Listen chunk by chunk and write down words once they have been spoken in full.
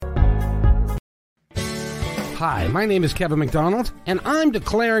Hi, my name is Kevin McDonald, and I'm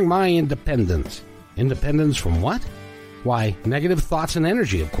declaring my independence. Independence from what? Why, negative thoughts and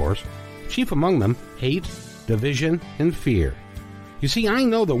energy, of course. Chief among them, hate, division, and fear. You see, I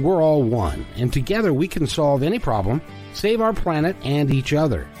know that we're all one, and together we can solve any problem, save our planet and each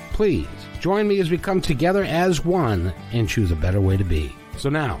other. Please, join me as we come together as one and choose a better way to be. So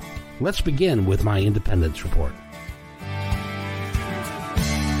now, let's begin with my independence report.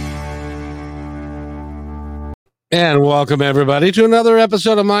 And welcome, everybody, to another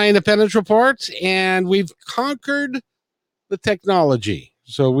episode of My Independence Report. And we've conquered the technology.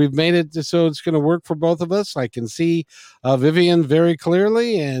 So we've made it so it's going to work for both of us. I can see Vivian very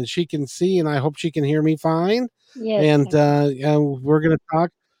clearly, and she can see, and I hope she can hear me fine. Yes. And we're going to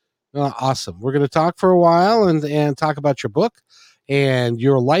talk. Awesome. We're going to talk for a while and talk about your book and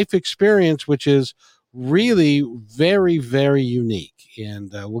your life experience, which is really very, very unique.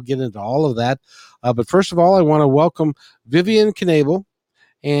 And we'll get into all of that. But first of all, I want to welcome Vivian Knebel,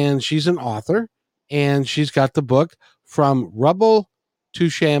 and she's an author, and she's got the book From Rebel to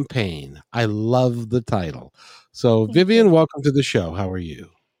Champagne. I love the title. So, Thank Vivian, you. welcome to the show. How are you?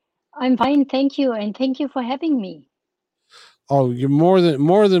 I'm fine, thank you, and thank you for having me. Oh, you're more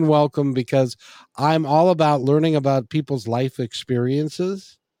than welcome, because I'm all about learning about people's life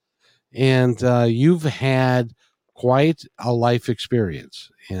experiences, and you've had quite a life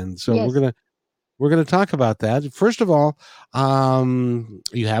experience, and so Yes. we're gonna talk about that. First of all,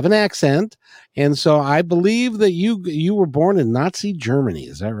 you have an accent, and so I believe that you were born in Nazi Germany.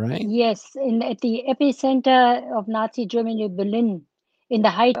 Is that right? Yes, at the epicenter of Nazi Germany, Berlin, in the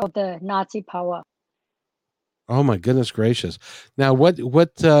height of the Nazi power. Oh my goodness gracious! Now, what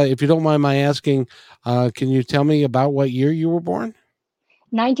if you don't mind my asking, can you tell me about what year you were born?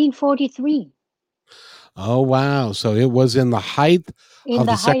 1943. Oh wow! So it was in the height In of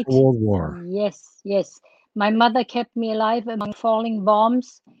the the Second height. World War. Yes. My mother kept me alive among falling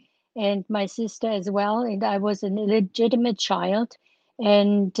bombs, and my sister as well. And I was an illegitimate child,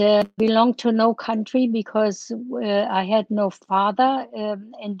 and belonged to no country because I had no father.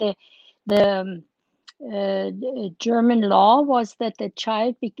 And the German law was that the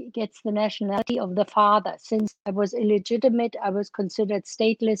child gets the nationality of the father. Since I was illegitimate, I was considered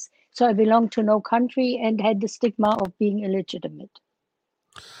stateless, so I belonged to no country and had the stigma of being illegitimate.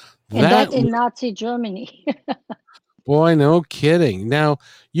 And that in Nazi Germany. Boy, no kidding. Now,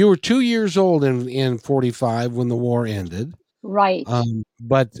 you were 2 years old in 45 when the war ended. Right.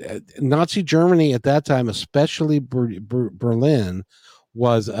 But Nazi Germany at that time, especially Berlin,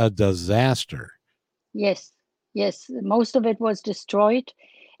 was a disaster. Yes. Most of it was destroyed.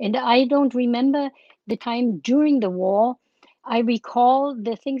 And I don't remember the time during the war. I recall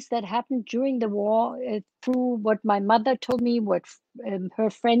the things that happened during the war through what my mother told me, what her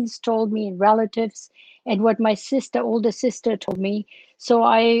friends told me, and relatives, and what my older sister, told me. So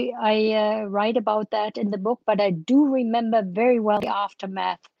I write about that in the book, but I do remember very well the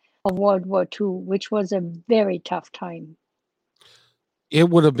aftermath of World War II, which was a very tough time.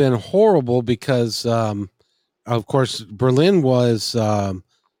 It would have been horrible because, of course, Berlin was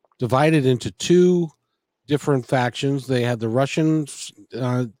divided into two different factions. They had the Russians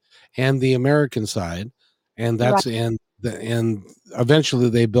and the American side, and that's Right. and eventually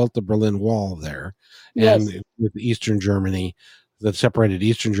they built the Berlin Wall there, Yes. and with Eastern Germany, that separated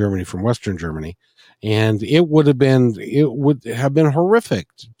Eastern Germany from Western Germany, and it would have been horrific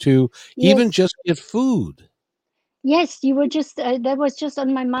to even Yes. just get food. Yes, you were just, that was just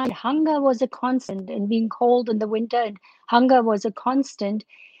on my mind. Hunger was a constant, and being cold in the winter, and hunger was a constant.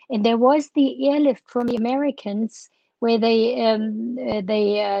 And there was the airlift from the Americans where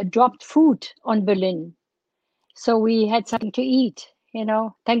they dropped food on Berlin. So we had something to eat, you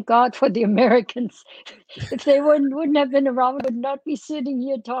know. Thank God for the Americans. If they wouldn't have been around, I would not be sitting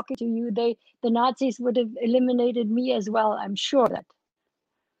here talking to you. The Nazis would have eliminated me as well. I'm sure that.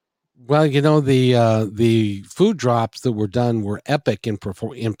 Well, the food drops that were done were epic in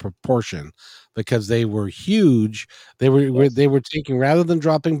proportion, because they were huge. Yes. They were taking, rather than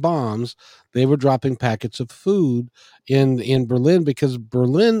dropping bombs, they were dropping packets of food in Berlin, because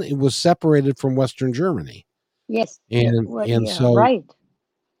Berlin, it was separated from Western Germany, Yes. Well, and yeah, so right.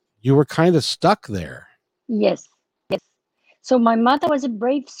 you were kind of stuck there. Yes. So my mother was a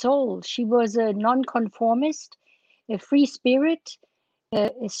brave soul. She was a nonconformist, a free spirit, a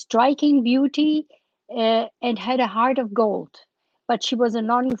striking beauty, and had a heart of gold. But she was a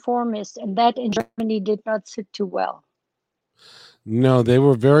nonconformist, and that in Germany did not sit too well. No, they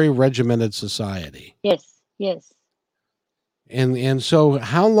were very regimented society. Yes. And so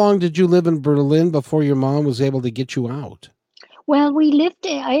how long did you live in Berlin before your mom was able to get you out? Well, we lived.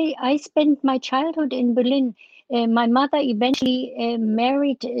 I spent my childhood in Berlin. My mother eventually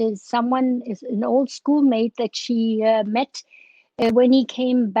married someone, is an old schoolmate that she met when he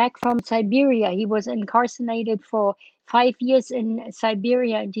came back from Siberia. He was incarcerated for 5 years in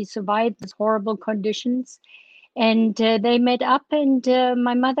Siberia, and he survived these horrible conditions. And they met up, and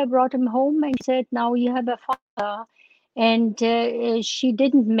my mother brought him home and said, "Now you have a father." And she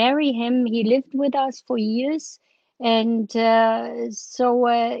didn't marry him. He lived with us for years. And so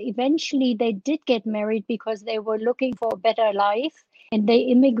eventually they did get married because they were looking for a better life. And they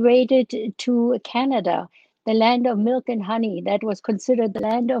immigrated to Canada, the land of milk and honey. That was considered the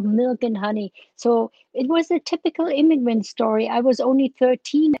land of milk and honey. So it was a typical immigrant story. I was only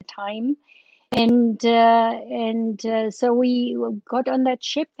 13 at the time, and so we got on that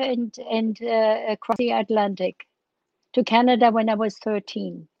ship and across the Atlantic to Canada when I was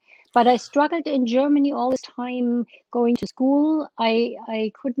 13. But I struggled in Germany all this time going to school.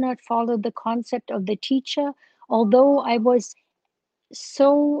 I could not follow the concept of the teacher, although I was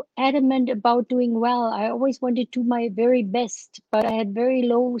so adamant about doing well. I always wanted to do my very best, but I had very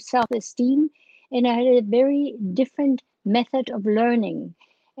low self-esteem, and I had a very different method of learning.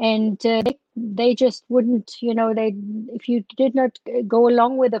 And they just wouldn't, they if you did not go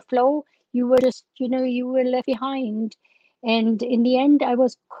along with the flow, you were just, you were left behind. And in the end, I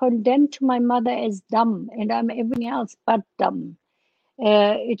was condemned to my mother as dumb, and I'm everything else but dumb.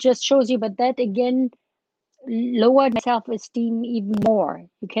 It just shows you, but that again lowered my self-esteem even more.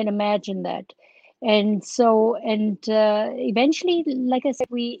 You can imagine that. And so, and eventually, like I said,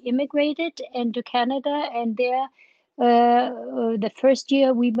 we immigrated into Canada, and there, the first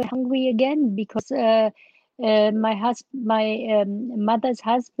year we were hungry again because my mother's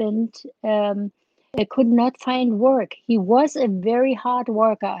husband could not find work. He was a very hard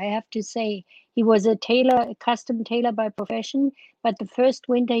worker, I have to say. He was a tailor, a custom tailor by profession, but the first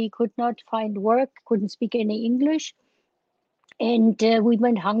winter he could not find work, couldn't speak any English. And we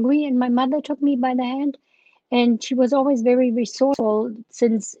went hungry, and my mother took me by the hand. And she was always very resourceful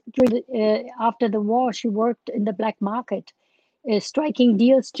since after the war, she worked in the black market, striking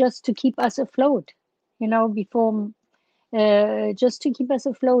deals just to keep us afloat, before just to keep us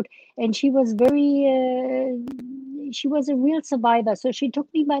afloat. And she was a real survivor. So she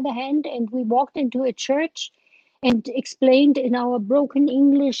took me by the hand, and we walked into a church and explained in our broken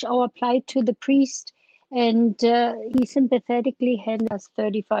English our plight to the priest. And he sympathetically handed us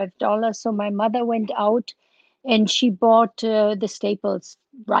 $35. So my mother went out and she bought the staples,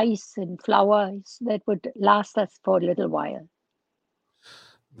 rice and flour that would last us for a little while.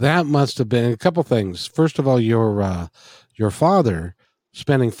 That must have been a couple things. First of all, your father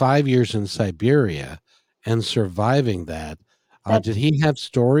spending 5 years in Siberia and surviving that. Did he have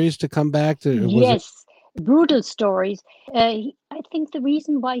stories to come back to? Was it? Yes, brutal stories. I think the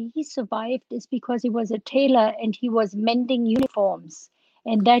reason why he survived is because he was a tailor and he was mending uniforms,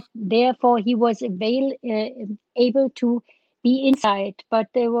 and that therefore he was able to be inside, but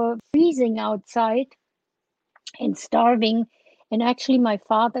they were freezing outside and starving. And actually, my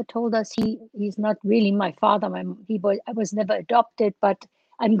father told us he's not really my father. I was never adopted, but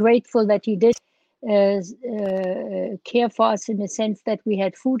I'm grateful that he did care for us in the sense that we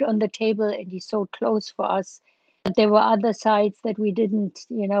had food on the table and he's so close for us. But there were other sides that we didn't,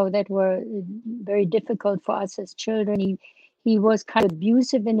 that were very difficult for us as children. He was kind of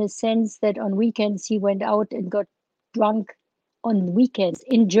abusive in a sense that on weekends he went out and got drunk on weekends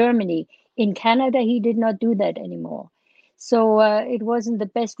in Germany. In Canada, he did not do that anymore. So it wasn't the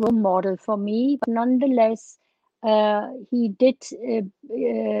best role model for me, but nonetheless, he did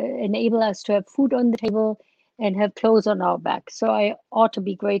enable us to have food on the table and have clothes on our back. So I ought to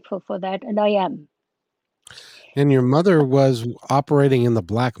be grateful for that, and I am. And your mother was operating in the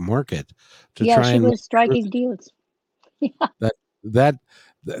black market to Yeah, try she and was striking deals. that that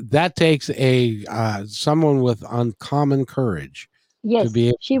that takes a someone with uncommon courage to Yes, be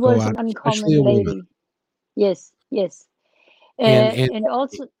able she to go was out, an especially a uncommon woman. lady. Yes, yes. And And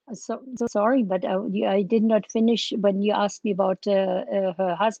also, so sorry, but I did not finish when you asked me about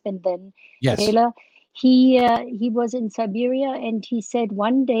her husband then, yes, Taylor. He was in Siberia, and he said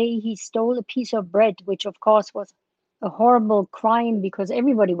one day he stole a piece of bread, which of course was a horrible crime because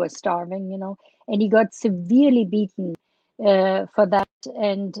everybody was starving, and he got severely beaten for that.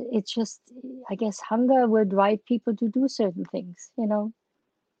 And it's just, I guess, hunger will drive people to do certain things. it,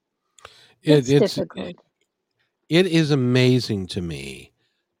 It's it's difficult. it is amazing to me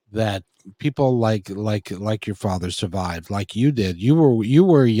that people like your father survived like you did. You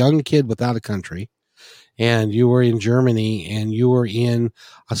were a young kid without a country, and you were in Germany, and you were in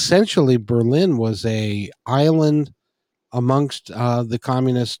essentially Berlin was a island amongst the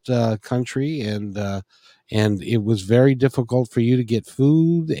communist country, and it was very difficult for you to get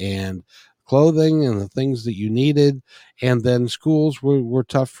food and clothing and the things that you needed. And then schools were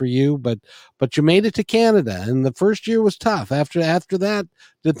tough for you, but you made it to Canada, and the first year was tough. After that,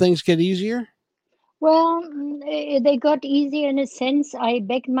 did things get easier? Well, they got easier in a sense. I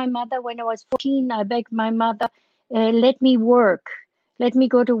begged my mother when I was 14. I begged my mother, let me work, let me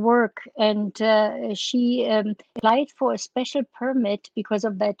go to work. And she applied for a special permit because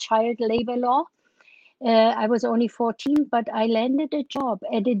of that child labor law. I was only 14, but I landed a job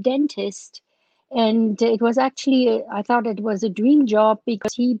at a dentist. And it was actually, I thought it was a dream job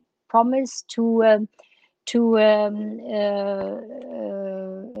because he promised to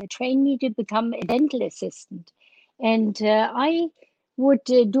train me to become a dental assistant. And I would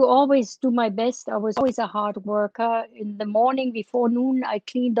always do my best. I was always a hard worker. In the morning before noon, I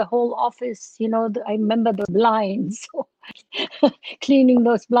cleaned the whole office. You know, I remember the blinds. Cleaning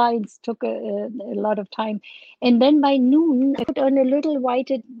those blinds took a lot of time. And then by noon, I put on a little white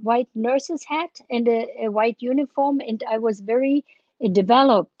nurse's hat and a white uniform, and I was very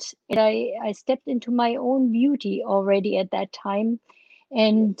developed. And I stepped into my own beauty already at that time.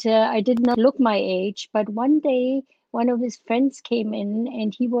 And I did not look my age. But one day, one of his friends came in,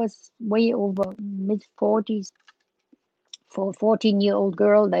 and he was way over mid 40s. For a 14-year-old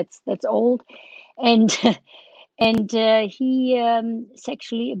girl, that's old. And and he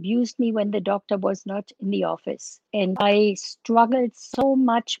sexually abused me when the doctor was not in the office. And I struggled so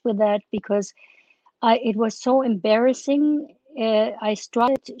much with that because it was so embarrassing. I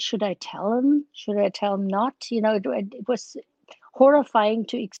struggled. Should I tell him? Should I tell him not? You know, it was horrifying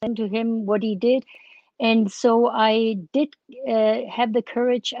to explain to him what he did. And so I did have the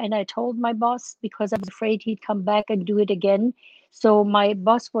courage, and I told my boss because I was afraid he'd come back and do it again. So my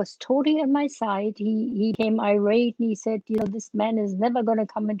boss was totally on my side. He became irate and he said, you know, this man is never going to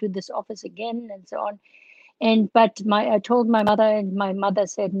come into this office again, and so on. And but I told my mother, and my mother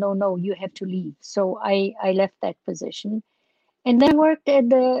said, no, no, you have to leave. So I left that position, and then worked at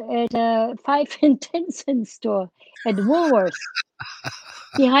a 5 and 10 cent store at Woolworths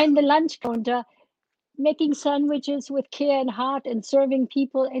behind the lunch counter, making sandwiches with care and heart and serving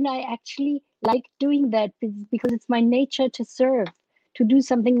people. And I actually like doing that because it's my nature to serve, to do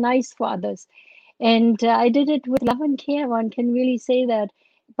something nice for others. And I did it with love and care. One can really say that.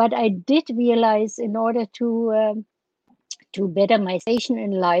 But I did realize in order to better my station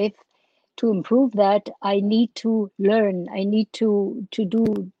in life, to improve that, I need to learn. I need to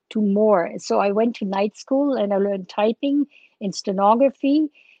do more. So I went to night school and I learned typing and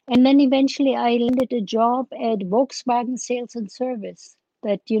stenography. And then eventually I landed a job at Volkswagen Sales and Service,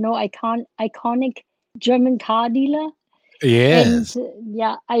 that, you know, iconic German car dealer. And Yes.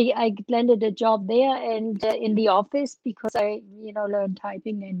 yeah, I landed a job there and in the office because I, you know, learned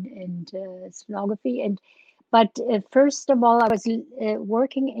typing and stenography. And but first of all, I was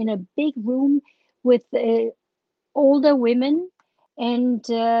working in a big room with older women, and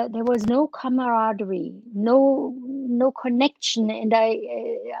there was no camaraderie, no connection, and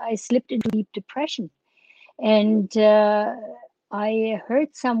I slipped into deep depression. And I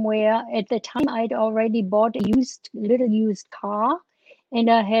heard somewhere at the time I'd already bought a little used car, and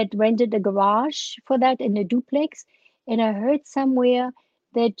I had rented a garage for that in a duplex. And I heard somewhere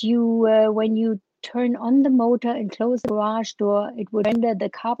that when you turn on the motor and close the garage door, it would render the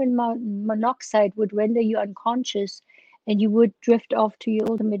carbon monoxide would render you unconscious, and you would drift off to your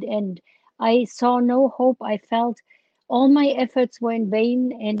ultimate end. I saw no hope. I felt all my efforts were in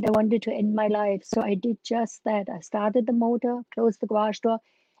vain, and I wanted to end my life. So I did just that. I started the motor, closed the garage door,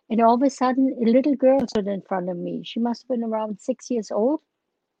 and all of a sudden, a little girl stood in front of me. She must have been around 6 years old.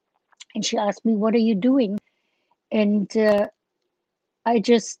 And she asked me, "What are you doing?" And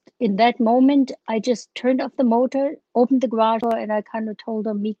in that moment, I just turned off the motor, opened the garage door, and I kind of told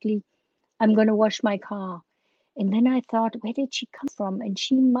her meekly, "I'm going to wash my car." And then I thought, where did she come from? And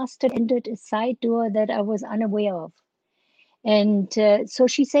she must have entered a side door that I was unaware of. And so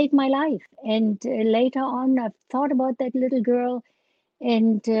she saved my life. And later on, I've thought about that little girl,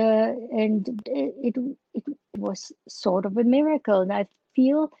 and it was sort of a miracle. And I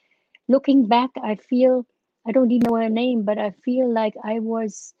feel, looking back, I don't even know her name, but I feel like I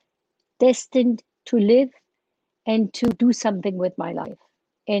was destined to live and to do something with my life.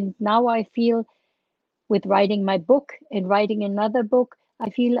 And now I feel, with writing my book and writing another book, I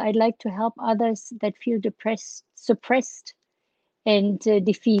feel I'd like to help others that feel depressed, suppressed, and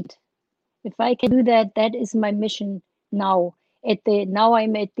defeat. If I can do that, that is my mission now. Now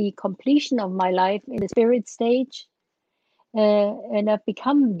I'm at the completion of my life in the spirit stage, and I've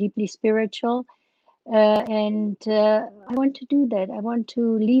become deeply spiritual. And I want to do that. I want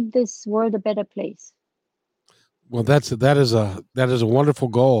to leave this world a better place. Well, that is a wonderful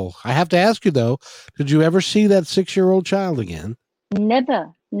goal. I have to ask you though, did you ever see that 6-year-old child again?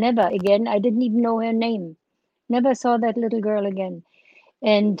 Never, never again. I didn't even know her name. Never saw that little girl again.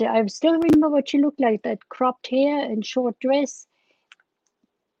 And I still remember what she looked like, that cropped hair and short dress.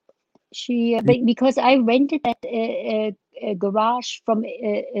 Because I rented that garage from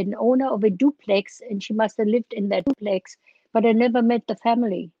an owner of a duplex, and she must have lived in that duplex, but I never met the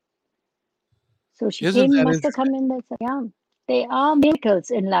family. So she Isn't came, that must have interesting? come in there. Yeah, they are miracles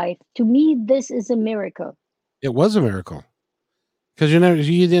in life. To me, this is a miracle. It was a miracle because you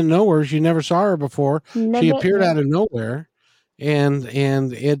didn't know her, you never saw her before. She Never, appeared no. out of nowhere, and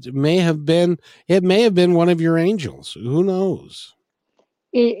it may have been one of your angels. Who knows?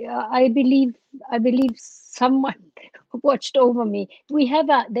 I believe someone watched over me.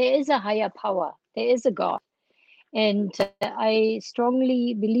 There is a higher power. There is a God. And I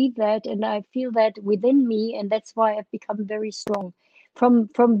strongly believe that, and I feel that within me, and that's why I've become very strong.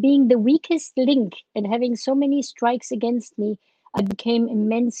 From being the weakest link and having so many strikes against me, I became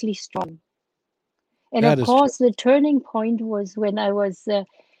immensely strong. And That of is true. course, the turning point was when I was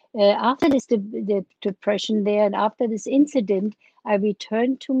after this depression there, and after this incident, I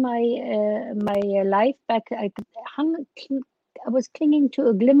returned to my life back. Hung, I was clinging to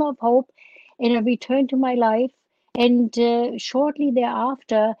a glimmer of hope, and I returned to my life. And shortly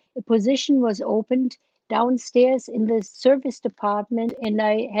thereafter, a position was opened downstairs in the service department, and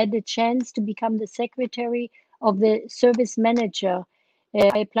I had the chance to become the secretary of the service manager.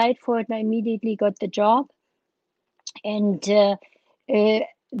 I applied for it and I immediately got the job. And there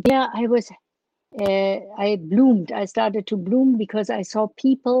I bloomed. I started to bloom because I saw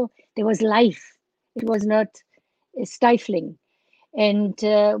people, there was life. It was not stifling. And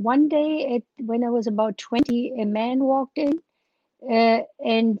one day, when I was about 20, a man walked in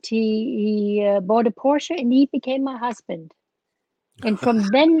and he bought a Porsche and he became my husband. And from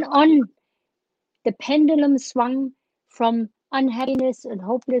then on, the pendulum swung from unhappiness and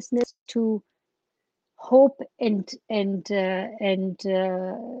hopelessness to hope and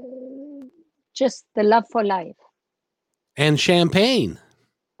just the love for life. And champagne.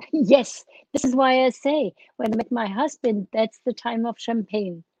 Yes, this is why I say when I met my husband, that's the time of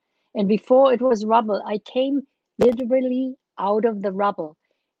champagne. And before it was rubble, I came literally out of the rubble.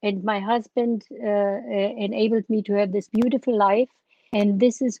 And my husband enabled me to have this beautiful life. And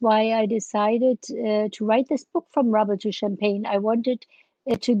this is why I decided to write this book, From Rubble to Champagne. I wanted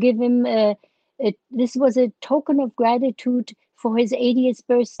to give him, this was a token of gratitude for his 80th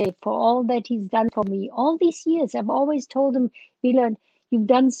birthday, for all that he's done for me. All these years, I've always told him, Wieland, you've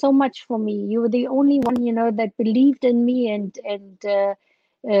done so much for me. You were the only one, that believed in me and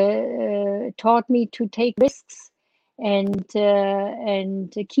taught me to take risks and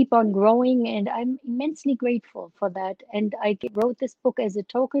to keep on growing. And I'm immensely grateful for that. And I wrote this book as a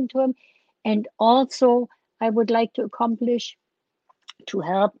token to him. And also, I would like to accomplish to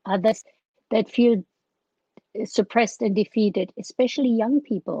help others that feel suppressed and defeated, especially young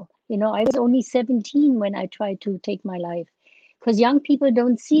people. I was only 17 when I tried to take my life because young people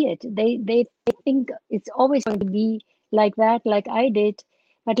don't see it. They think it's always going to be like that, like I did.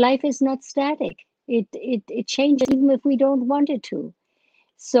 But life is not static. It changes even if we don't want it to.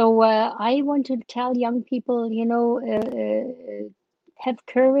 So I want to tell young people, have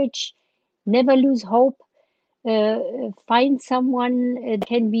courage, never lose hope, find someone that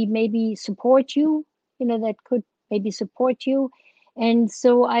can be maybe support you, that could maybe support you. And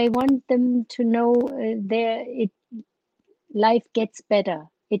so I want them to know life gets better.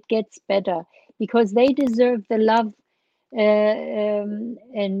 It gets better because they deserve the love and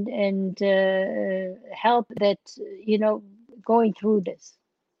help that going through this.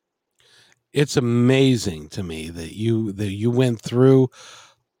 It's amazing to me that you went through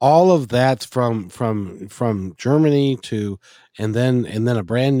all of that from Germany to and then a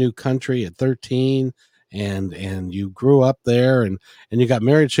brand new country at 13, and you grew up there, and you got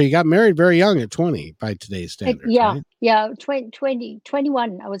married. So you got married very young at 20 by today's standards, Yeah, right? yeah,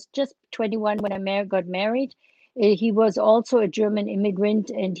 21. I was just 21 when got married. He was also a German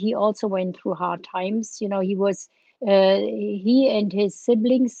immigrant, and he also went through hard times. He and his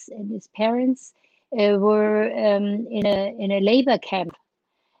siblings and his parents were in a labor camp,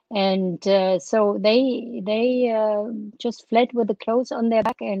 and so they just fled with the clothes on their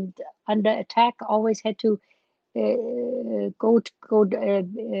back and under attack. Always had to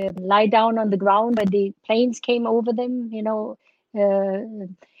lie down on the ground when the planes came over them.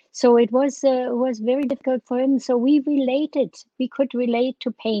 So it was very difficult for him. So we could relate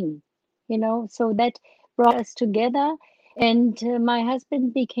to pain. So that brought us together. And my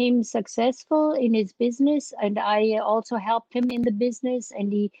husband became successful in his business, and I also helped him in the business.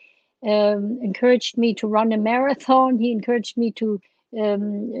 And he encouraged me to run a marathon. He encouraged me to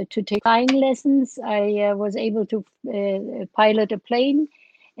take flying lessons. I was able to pilot a plane,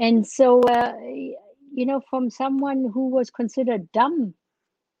 and so from someone who was considered dumb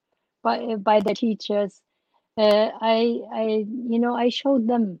by the teachers, I showed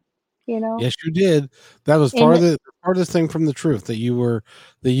them, you know, Yes, you did. That was and the farthest thing from the truth, that you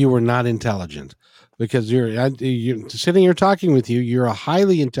were not intelligent, because you're sitting here talking with you. You're a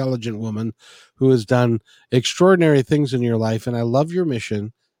highly intelligent woman who has done extraordinary things in your life, and I love your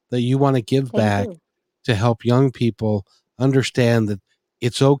mission that you want to give thank back you. to help young people understand that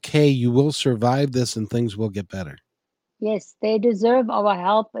it's okay. You will survive this, and things will get better. Yes, they deserve our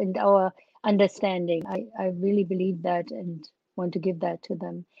help and our understanding. I really believe that and want to give that to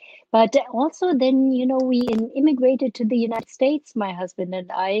them. But also, then, we immigrated to the United States, my husband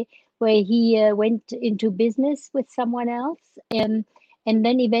and I, where he went into business with someone else. And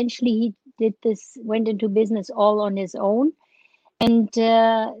then eventually went into business all on his own. And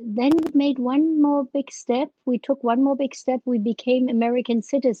then we made one more big step. We took one more big step. We became American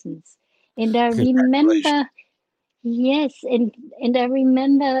citizens. And I Congratulations. remember. Yes, and I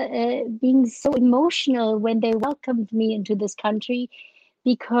remember being so emotional when they welcomed me into this country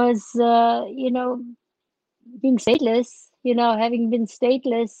because being stateless, having been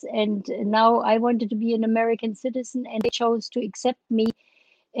stateless, and now I wanted to be an American citizen, and they chose to accept me.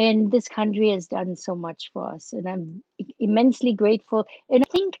 And this country has done so much for us, and I'm immensely grateful. And I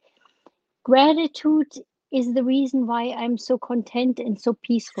think gratitude is the reason why I'm so content and so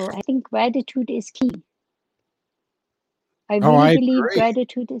peaceful. I think gratitude is key. I Oh, really I believe agree.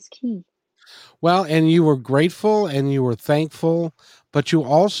 gratitude is key. Well, and you were grateful and you were thankful, but you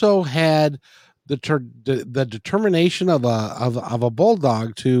also had the determination of a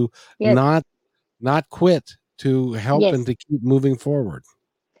bulldog to Yes, not quit, to help and yes. to keep moving forward.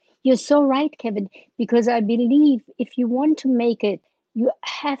 You're so right, Kevin, because I believe if you want to make it, you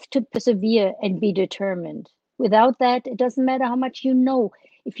have to persevere and be determined. Without that, it doesn't matter how much you know.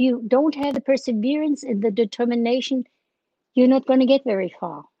 If you don't have the perseverance and the determination, you're not going to get very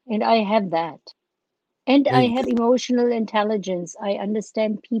far. And I have that. And I It- have emotional intelligence. I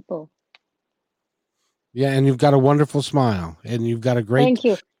understand people. yeah, and you've got a wonderful smile, and you've got a Thank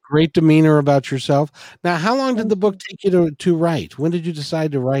you. great demeanor about yourself. Now, how long did the Thank book you. take you to write? When did you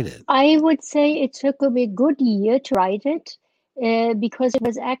decide to write it? I would say it took me a good year to write it because it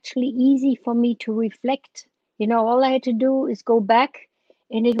was actually easy for me to reflect. All I had to do is go back,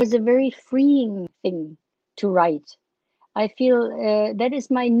 and it was a very freeing thing to write. I feel that is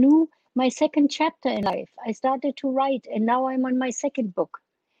my second chapter in life. I started to write, and now I'm on my second book.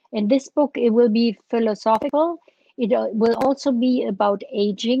 And this book, it will be philosophical. It will also be about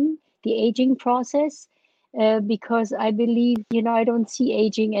aging, the aging process, because I believe, I don't see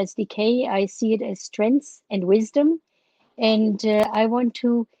aging as decay. I see it as strength and wisdom. And I want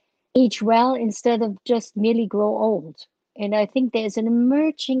to age well instead of just merely grow old. And I think there's an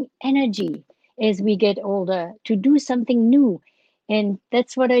emerging energy as we get older to do something new. And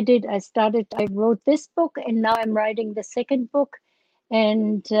that's what I did. I wrote this book, and now I'm writing the second book.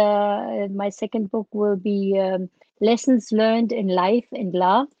 And my second book will be Lessons Learned in Life and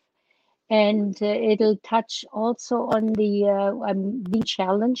Love. And it'll touch also on I'm being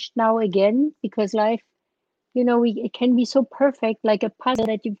challenged now again because life, it can be so perfect, like a puzzle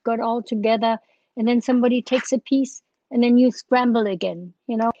that you've got all together, and then somebody takes a piece, and then you scramble again.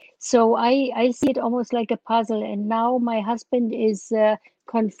 So I see it almost like a puzzle. And now my husband is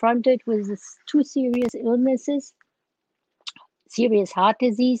confronted with two serious illnesses, serious heart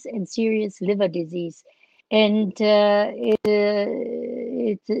disease and serious liver disease. And it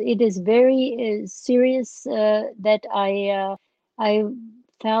is very serious that I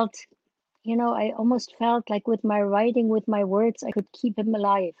felt, I almost felt like with my writing, with my words, I could keep him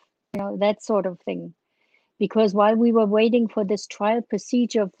alive, that sort of thing. Because while we were waiting for this trial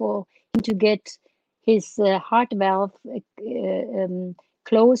procedure for him to get his heart valve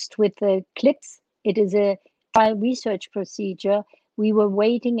closed with the clips, it is a trial research procedure. We were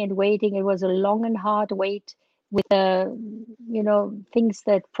waiting and waiting. It was a long and hard wait with,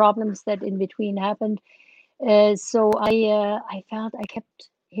 problems that in between happened. So I felt I kept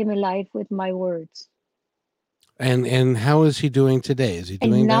him alive with my words. And how is he doing today? Is he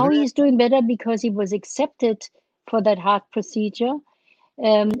And doing now better? he's doing better because he was accepted for that heart procedure.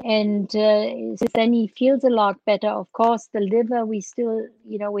 And since then he feels a lot better. Of course, the liver, we still,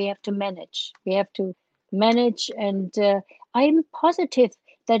 we have to manage. We have to manage. And I'm positive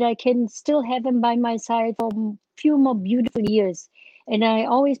that I can still have him by my side for a few more beautiful years. And I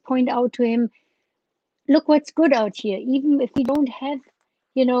always point out to him, look what's good out here. Even if we don't have,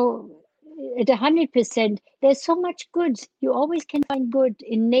 you know, at 100%, there's so much good. You always can find good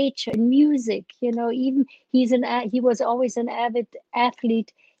in nature, in music. Even he was always an avid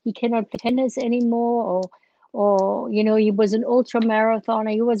athlete. He cannot play tennis anymore, or he was an ultra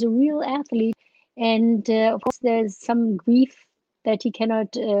marathoner. He was a real athlete, and of course, there's some grief that he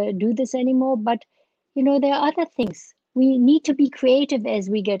cannot do this anymore. But there are other things. We need to be creative as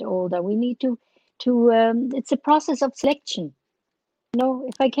we get older. We need to it's a process of selection.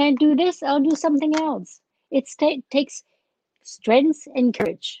 If I can't do this, I'll do something else. Takes strength and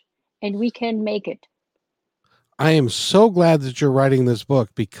courage, and we can make it. I am so glad that you're writing this book,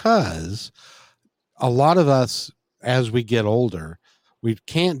 because a lot of us, as we get older, we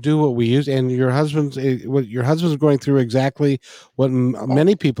can't do what we used. And what your husband's going through exactly what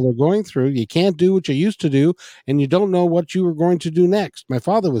many people are going through. You can't do what you used to do, and you don't know what you were going to do next. My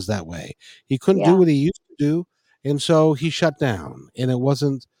father was that way. He couldn't do Yeah. what he used to do, and so he shut down. And it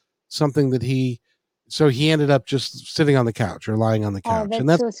wasn't something that so he ended up just sitting on the couch or lying on the Oh, couch. And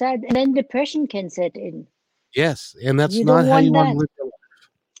that's that's, so sad. And then depression can set in. yes, and that's You not don't how you want want to that. live your life.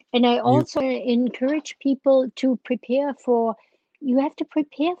 And I You also encourage people to prepare for, you have to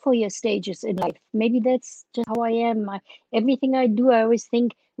prepare for your stages in life. Maybe that's just how I am. Everything I do, I always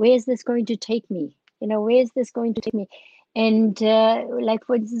think, where is this going to take me? Where is this going to take me? And like,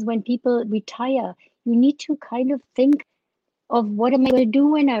 for instance, when people retire, you need to kind of think of, what am I going to do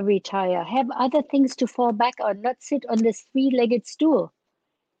when I retire? Have other things to fall back on, not sit on this three-legged stool.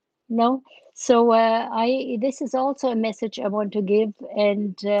 No. So I this is also a message I want to give,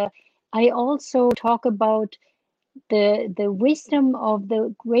 and I also talk about the wisdom of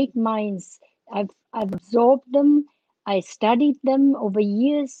the great minds. I've absorbed them, I studied them over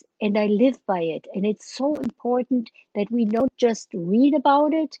years, and I live by it. And it's so important that we don't just read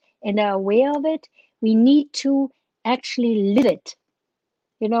about it and are aware of it. We need to actually live it.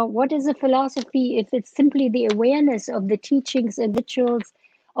 What is a philosophy if it's simply the awareness of the teachings and rituals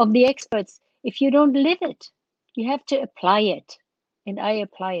of the experts? If you don't live it, you have to apply it. And I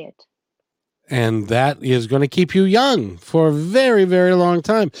apply it. and that is going to keep you young for a very, very long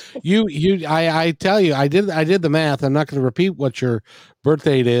time. I tell you, I did the math. I'm not going to repeat what your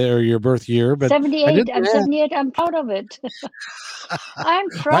birthday did or your birth year, but I did 78. I'm the 78. I'm proud of it. math. I'm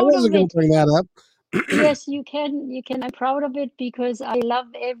I proud of wasn't going it. to bring that up. Yes, you can. You can. I'm proud of it because I love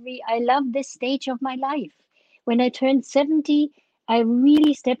this stage of my life. When I turned 70, I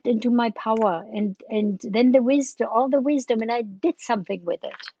really stepped into my power, and then all the wisdom, and I did something with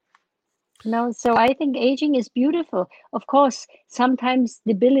it. So I think aging is beautiful. Of course, sometimes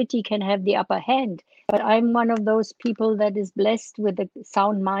debility can have the upper hand, but I'm one of those people that is blessed with a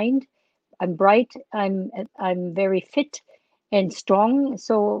sound mind. I'm bright, I'm very fit and strong.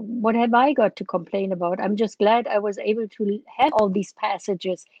 So what have I got to complain about? I'm just glad I was able to have all these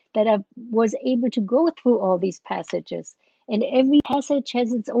passages, that I was able to go through all these passages. And every passage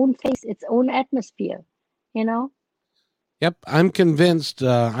has its own face, its own atmosphere, you know? Yep, I'm convinced.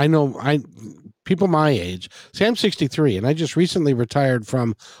 I know people my age. See, I'm 63, and I just recently retired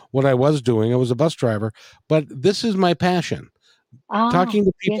from what I was doing. I was a bus driver, but this is my passion. Ah, Talking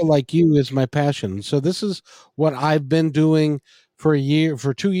to yes. people like you is my passion. So this is what I've been doing for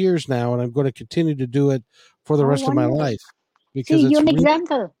 2 years now, and I'm going to continue to do it for the Oh, rest of my wonderful. life, See, because you're it's an really.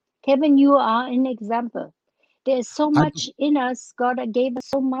 example. Kevin, you are an example. There's so I, much in us. God gave us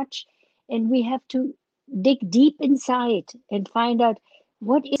so much, and we have to dig deep inside and find out,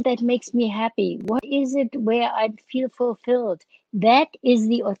 what is that makes me happy? What is it where I feel fulfilled? That is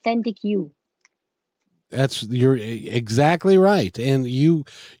the authentic you. you're exactly right, and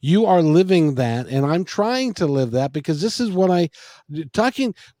you are living that, and I'm trying to live that, because this is what I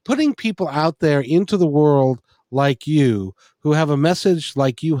talking putting people out there into the world like you, who have a message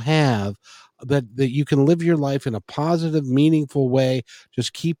like you have, that you can live your life in a positive, meaningful way.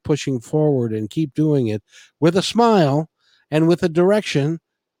 Just keep pushing forward and keep doing it with a smile and with a direction,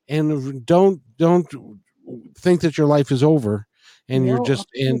 and don't think that your life is over, and No, and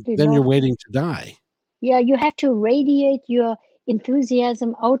absolutely then you're not. waiting to die. Yeah, you have to radiate your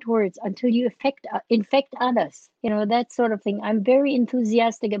enthusiasm outwards until you infect others. That sort of thing. I'm very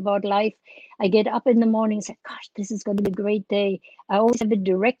enthusiastic about life. I get up in the morning and say, "Gosh, this is going to be a great day." I always have a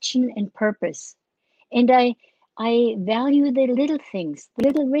direction and purpose, and I value the little things, the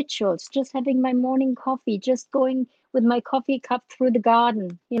little rituals. Just having my morning coffee, just going with my coffee cup through the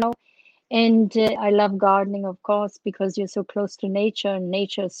garden. And I love gardening, of course, because you're so close to nature, and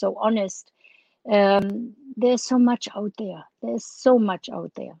nature is so honest. There's so much out there. There's so much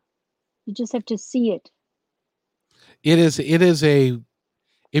out there. You just have to see it. It is a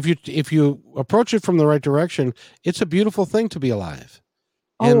if you approach it from the right direction, it's a beautiful thing to be alive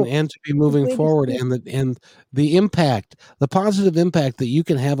Oh, and to be the moving greatest forward, gift. and the impact, the positive impact that you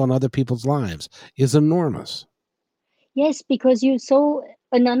can have on other people's lives is enormous. Yes, because you so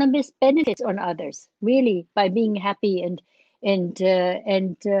anonymous benefits on others, really, by being happy and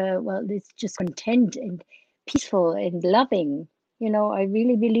well, it's just content and peaceful and loving. I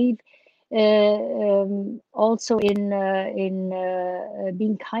really believe also in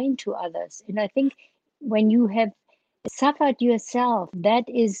being kind to others. And I think when you have suffered yourself, that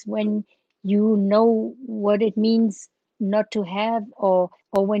is when you know what it means not to have, or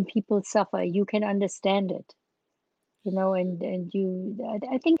when people suffer, you can understand it. And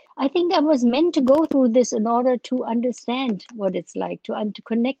I think I was meant to go through this in order to understand what it's like to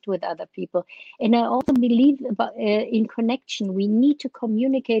connect with other people. And I also believe about in connection. We need to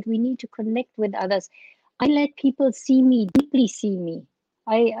communicate. We need to connect with others. I let people see me, deeply see me.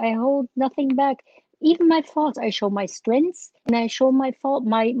 I hold nothing back. Even my faults, I show my strengths, and I show my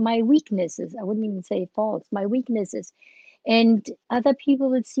weaknesses. I wouldn't even say faults, my weaknesses. And other people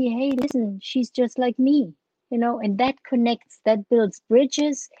will see, hey, listen, she's just like me. And that connects, that builds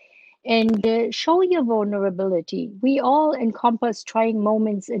bridges. And show your vulnerability. We all encompass trying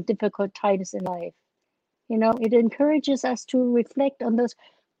moments and difficult times in life. It encourages us to reflect on those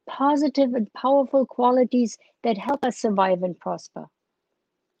positive and powerful qualities that help us survive and prosper.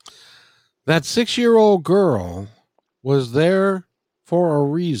 That 6-year-old girl was there for a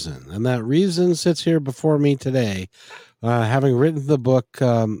reason, and that reason sits here before me today. Having written the book,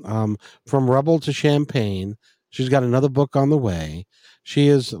 From Rebel to Champagne, she's got another book on the way. She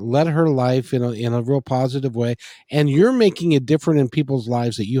has led her life in a real positive way, and you're making it different in people's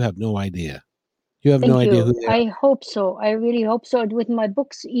lives that you have no idea. You have no Thank idea you. who they are. I hope so. I really hope so. And with my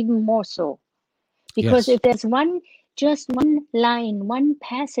books, even more so. Because Yes. if there's just one line, one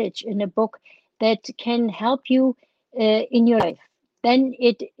passage in a book that can help you in your life, then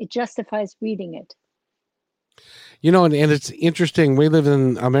it justifies reading it. And it's interesting. We live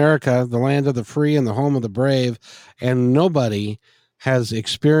in America, the land of the free and the home of the brave, and nobody has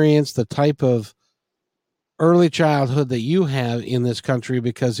experienced the type of early childhood that you have in this country,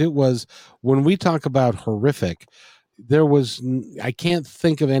 because it was, when we talk about horrific, I can't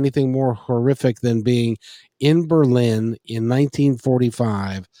think of anything more horrific than being in Berlin in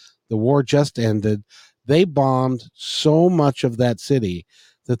 1945. The war just ended. They bombed so much of that city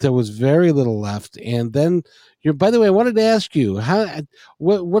that there was very little left. And then by the way, I wanted to ask you,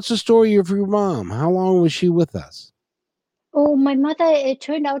 what's the story of your mom? How long was she with us? Oh, my mother, it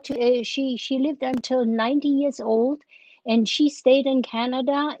turned out she lived until 90 years old, and she stayed in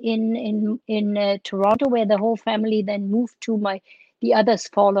Canada in Toronto, where the whole family then moved to. The others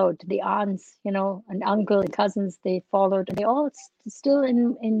followed, the aunts, and uncle and cousins, they followed, and they all still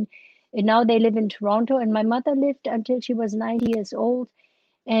in and now they live in Toronto. And my mother lived until she was 90 years old,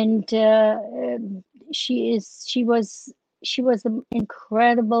 and she was an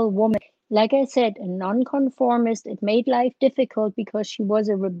incredible woman. Like I said, a nonconformist. It made life difficult because she was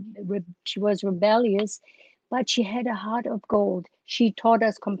rebellious, but she had a heart of gold. She taught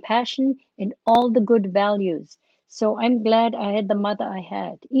us compassion and all the good values. So I'm glad I had the mother I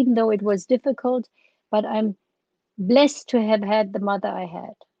had, even though it was difficult, but I'm blessed to have had the mother I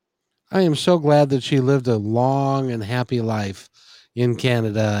had. I am so glad that she lived a long and happy life in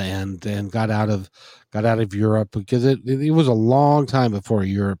Canada, and got out of Europe, because it was a long time before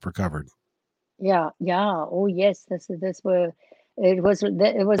Europe recovered. Yeah, yeah. Oh, yes. This were it was a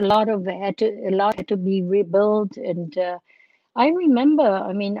lot had to be rebuilt. And I remember,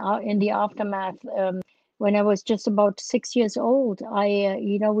 I mean, in the aftermath, when I was just about 6 years old,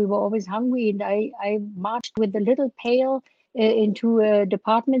 we were always hungry, and I marched with a little pail into a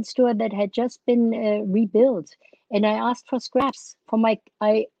department store that had just been rebuilt, and I asked for scraps for my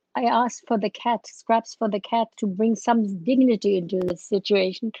I asked for the cat, scraps for the cat, to bring some dignity into the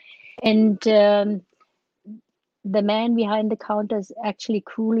situation. And the man behind the counters actually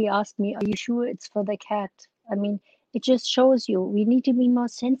coolly asked me, "Are you sure it's for the cat?" I mean, it just shows you we need to be more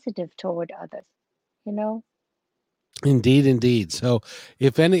sensitive toward others, you know? Indeed, indeed. So,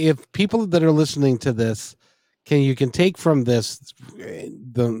 if people that are listening to this, you can take from this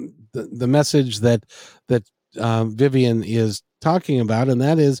the message that Vivian is talking about, and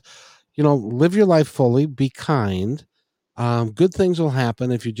that is, live your life fully, be kind. Good things will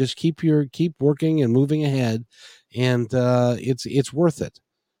happen if you just keep working and moving ahead, and it's worth it.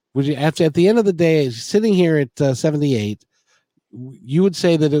 Would you, at the end of the day, sitting here at 78, you would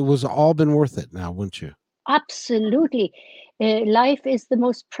say that it was all been worth it now, wouldn't you? Absolutely. Life is the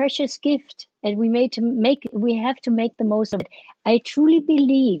most precious gift, and we have to make the most of it. I truly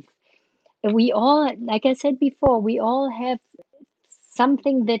believe we all, like I said before, we all have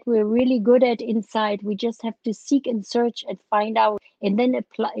something that we're really good at inside. We just have to seek and search and find out, and then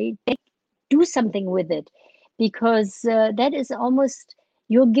apply, do something with it, because that is almost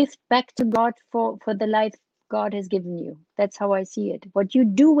your gift back to God for the life God has given you. That's how I see it. What you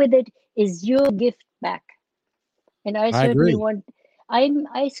do with it is your gift back. And I I certainly agree. want,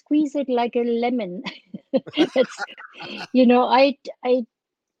 I squeeze it like a lemon. That's, I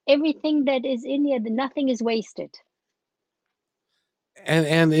everything that is in here, nothing is wasted.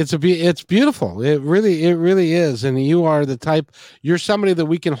 And it's beautiful. It really is. And you are the type. You're somebody that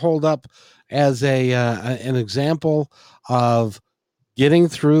we can hold up as an example of getting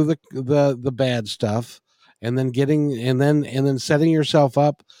through the bad stuff, and then setting yourself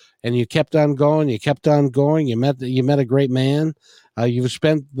up, and you kept on going. You kept on going. You met a great man. You've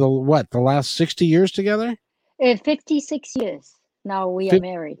spent the last 60 years together. 56 years now we are Fif-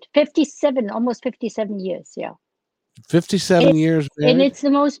 married. 57, almost 57 years. Yeah. 57 years And married. it's the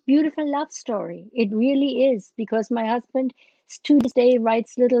most beautiful love story. It really is, because my husband to this day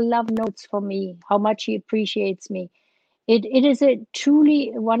writes little love notes for me, how much he appreciates me. It is a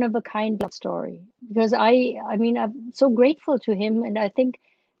truly one of a kind love story, because I mean, I'm so grateful to him, and I think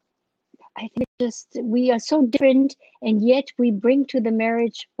just we are so different, and yet we bring to the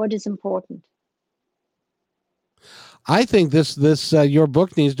marriage what is important. I think this your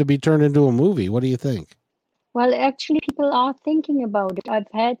book needs to be turned into a movie. What do you think? Well, actually, people are thinking about it.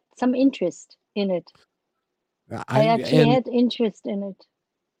 I've had some interest in it. I I actually and had interest in it.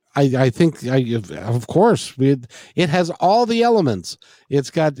 I think of course it has all the elements. It's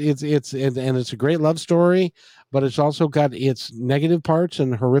got and it's a great love story, but it's also got its negative parts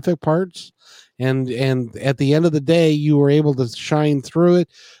and horrific parts. And at the end of the day, you were able to shine through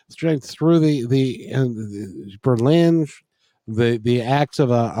the Berlin, the acts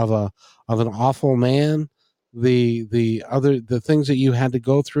of an awful man, the things that you had to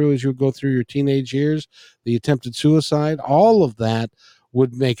go through as you go through your teenage years, the attempted suicide, all of that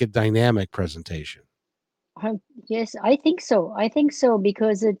would make a dynamic presentation. Yes, I think so. I think so,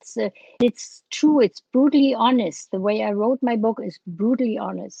 because it's true. It's brutally honest. The way I wrote my book is brutally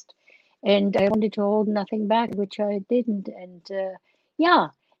honest, and I wanted to hold nothing back, which I didn't. And yeah,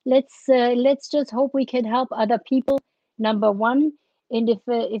 let's just hope we can help other people. Number one, and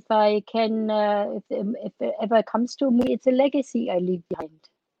if I can, if it ever comes to me, it's a legacy I leave behind.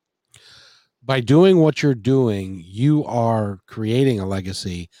 By doing what you're doing, you are creating a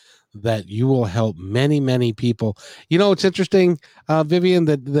legacy that you will help many, many people. You know, it's interesting, Vivian,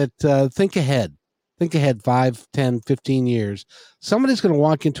 that think ahead 5, 10, 15 years. Somebody's going to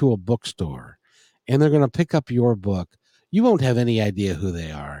walk into a bookstore and they're going to pick up your book. You won't have any idea who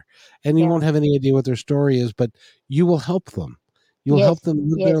they are, and you won't Yeah. have any idea what their story is, but you will help them. You'll Yes. help them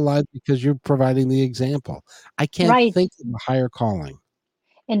live their Yes. lives because you're providing the example. I can't Right. think of a higher calling.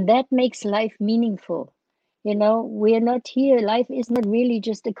 And that makes life meaningful. We're not here. Life is not really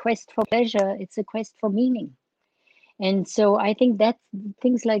just a quest for pleasure, it's a quest for meaning. And so I think that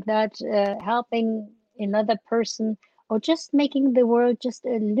things like that, helping another person, or just making the world just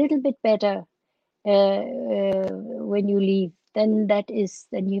a little bit better, when you leave, then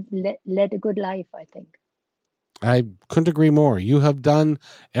you've led a good life, I think. I couldn't agree more. You have done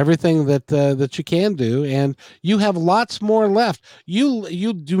everything that you can do, and you have lots more left.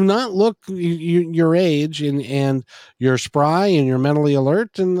 You do not look your age, and you're spry and you're mentally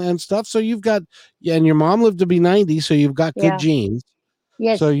alert and stuff. So you've got, yeah, and your mom lived to be 90, so you've got good Yeah. genes. So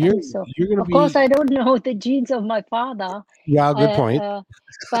Yes, I think so. you're going to Of course, I be, don't know the genes of my father, yeah, uh, good point. uh,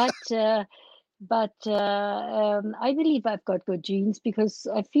 but I believe I've got good genes, because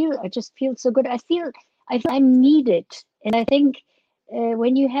I just feel so good. I feel I'm needed, and I think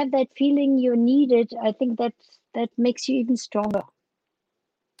when you have that feeling you're needed, I think that makes you even stronger.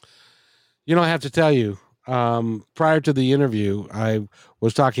 You know, I have to tell you, prior to the interview, I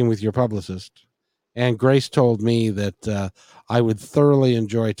was talking with your publicist, and Grace told me that I would thoroughly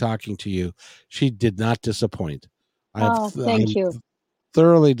enjoy talking to you. She did not disappoint. Oh, thank I'm you.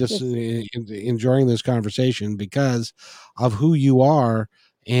 thoroughly Yes, enjoying this conversation because of who you are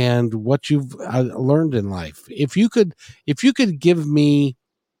and what you've learned in life. If you could give me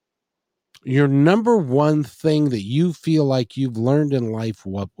your number one thing that you feel like you've learned in life,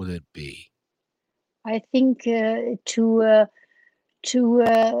 what would it be? I think to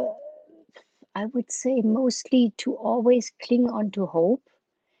I would say mostly to always cling on to hope.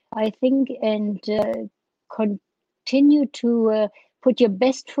 I think, and continue to put your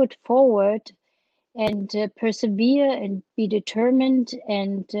best foot forward and persevere and be determined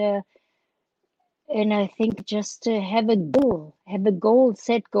and I think just have a goal,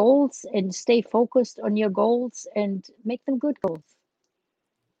 set goals and stay focused on your goals and make them good goals.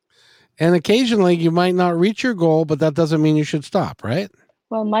 And occasionally you might not reach your goal, but that doesn't mean you should stop, right?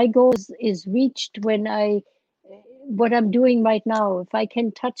 Well, my goal is reached when what I'm doing right now. If I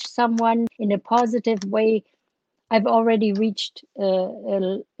can touch someone in a positive way, I've already reached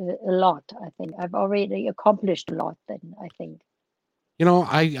a lot. I think I've already accomplished a lot. Then I think. You know,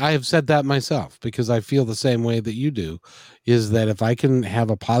 I have said that myself because I feel the same way that you do, is that if I can have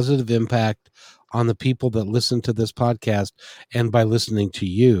a positive impact on the people that listen to this podcast, and by listening to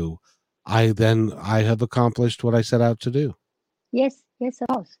you, I have accomplished what I set out to do. Yes, yes, of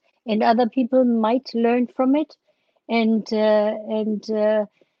course. And other people might learn from it, and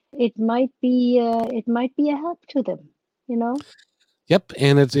it might be a help to them. You know. Yep,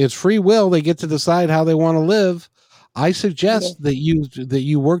 and it's free will. They get to decide how they want to live. I Yes. suggest that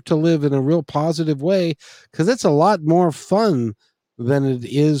you work to live in a real positive way, because it's a lot more fun than it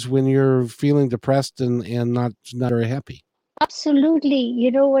is when you're feeling depressed and not very happy. Absolutely.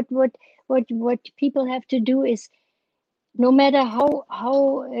 You know what people have to do is no matter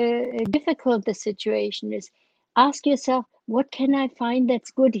how difficult the situation is, ask yourself, what can I find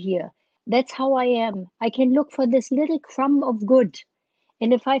that's good here? That's how I am. I can look for this little crumb of good.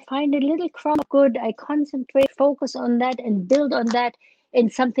 And if I find a little crumb of good, I concentrate, focus on that, and build on that,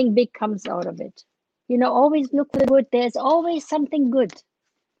 and something big comes out of it. You know, always look for the good. There's always something good.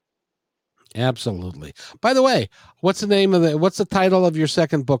 Absolutely. By the way, what's the title of your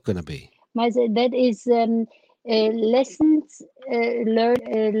second book going to be? That is lessons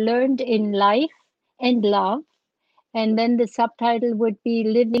learned in life and love. And then the subtitle would be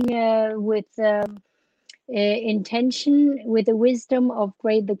living with intention, with the wisdom of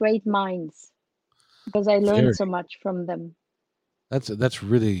the great minds, because I learned Very. so much from them. That's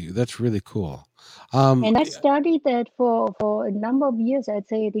really cool. And I studied that for a number of years. I'd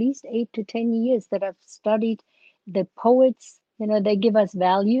say at least 8 to 10 years that I've studied the poets. You know, they give us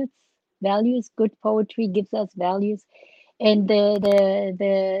values. Good poetry gives us values, and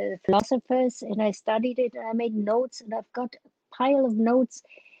the philosophers. And I studied it. And I made notes, and I've got a pile of notes,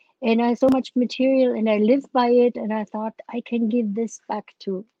 and I have so much material, and I live by it. And I thought I can give this back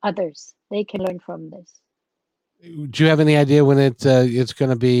to others. They can learn from this. do you have any idea when it's going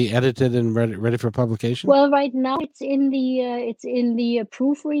to be edited and ready for publication? Well, right now it's in the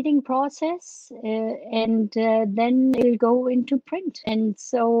proofreading process, and then it'll go into print, and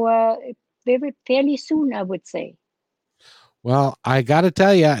so very fairly soon, I would say. Well, I got to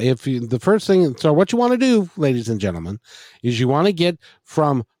tell you, if you, the first thing, so what you want to do, ladies and gentlemen, is you want to get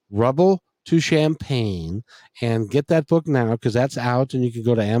From Rubble to Champagne and get that book now, because that's out, and you can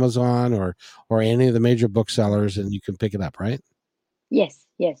go to Amazon or any of the major booksellers and you can pick it up, right? Yes,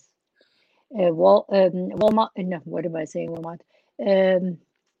 yes. Walmart. No, what am I saying? Walmart. Um,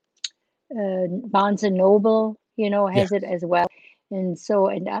 Barnes and Noble, Yeah. has it as well, and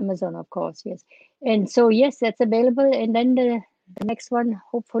Amazon, of course, yes. And so yes, that's available, and then the next one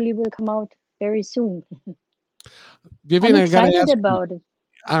hopefully will come out very soon. Vivian, I'm I got to excited ask you, about it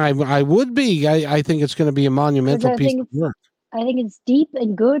I would be. I think it's going to be a because monumental piece of work. I think it's deep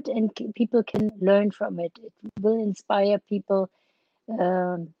and good, and people can learn from it. It will inspire people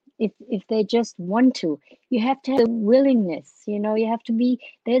if they just want to. You have to have the willingness. You have to be.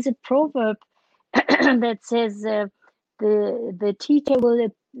 There's a proverb that says the teacher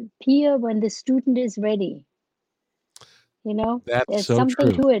will appear when the student is ready. That's There's so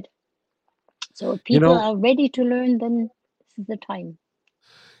something true. to it. So if You people know, are ready to learn, then this is the time.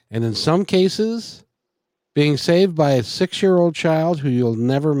 and in some cases, being saved by a 6-year-old child who you'll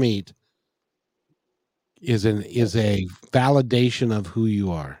never meet is Yes. a validation of who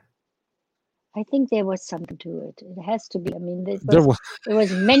you are. I think there was something to it. It has to be. I mean, There was. it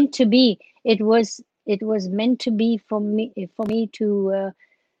was meant to be. It was meant to be for me to.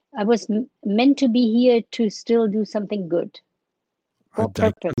 I was meant to be here to still do something good I, for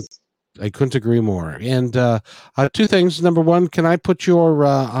I, purpose. I couldn't agree more. And two things. Number one, can I put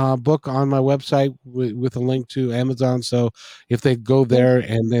your book on my website with a link to Amazon? So if they go Yes, there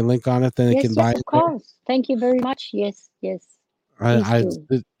and they link on it, then they can yes, buy yes, it of there. course. Thank you very much. Yes, yes. Please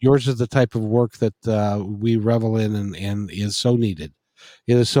do. Yours is the type of work that we revel in, and is so needed.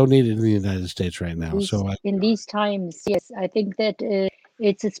 It is so needed in the United States right now. These So in these times, yes, I think that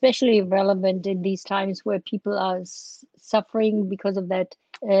it's especially relevant in these times where people are suffering because of that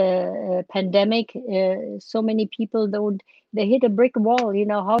pandemic. So many people don't. They hit a brick wall.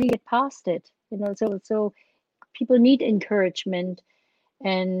 How do you get past it? So people need encouragement,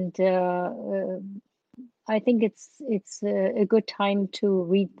 and I think it's a good time to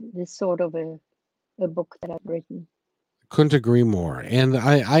read this sort of a book that I've written. Couldn't agree more. And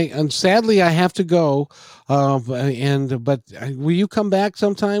and sadly I have to go. But will you come back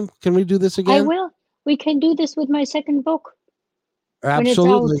sometime? Can we do this I again? will. We can do this with my second book when it's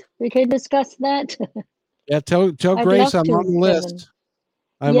Absolutely. out. We can discuss that. Yeah, tell I'd Grace love I'm on to, the Kevin. list.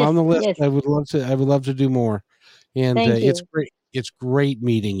 I'm Yes, on the list. yes. I would love to do more. And Thank it's you. great. It's great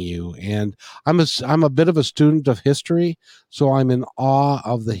meeting you. And I'm a bit of a student of history, so I'm in awe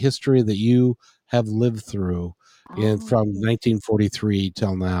of the history that you have lived through. And from 1943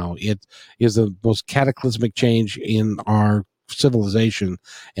 till now, it is the most cataclysmic change in our civilization,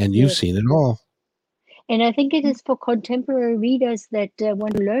 and you've Yes. seen it all. And I think it is for contemporary readers that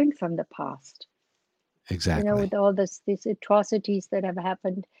want to learn from the past. Exactly. With all these atrocities that have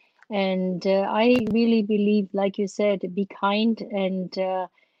happened. And I really believe, like you said, be kind, and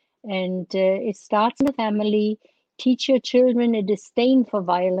it starts in the family. Teach your children a disdain for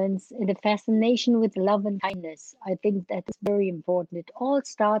violence and a fascination with love and kindness. I think that is very important. It all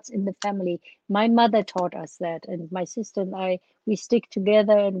starts in the family. My mother taught us that, and my sister and I, we stick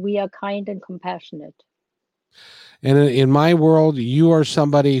together, and we are kind and compassionate. And in my world, you are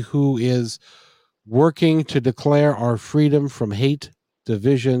somebody who is working to declare our freedom from hate,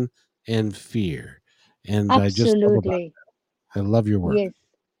 division, and fear. And I just love about Absolutely. that. I love your work. Yes.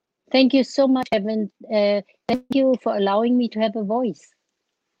 Thank you so much, Evan. Thank you for allowing me to have a voice.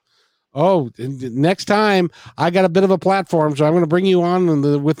 Oh, next time I got a bit of a platform, so I'm going to bring you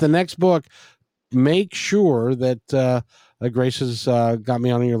on with the next book. Make sure that Grace has got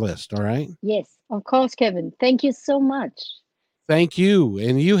me on your list. All right. Yes, of course, Kevin. Thank you so much. Thank you,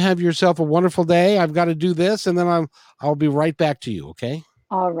 and you have yourself a wonderful day. I've got to do this, and then I'll be right back to you. Okay.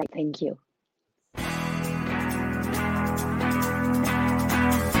 All right. Thank you.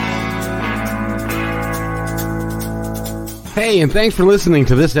 Hey, and thanks for listening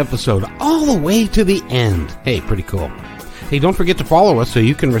to this episode all the way to the end. Hey, pretty cool. Hey, don't forget to follow us so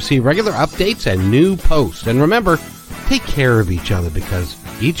you can receive regular updates and new posts. And remember, take care of each other because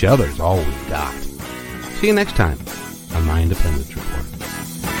each other's all we've got. See you next time on My Independence Report.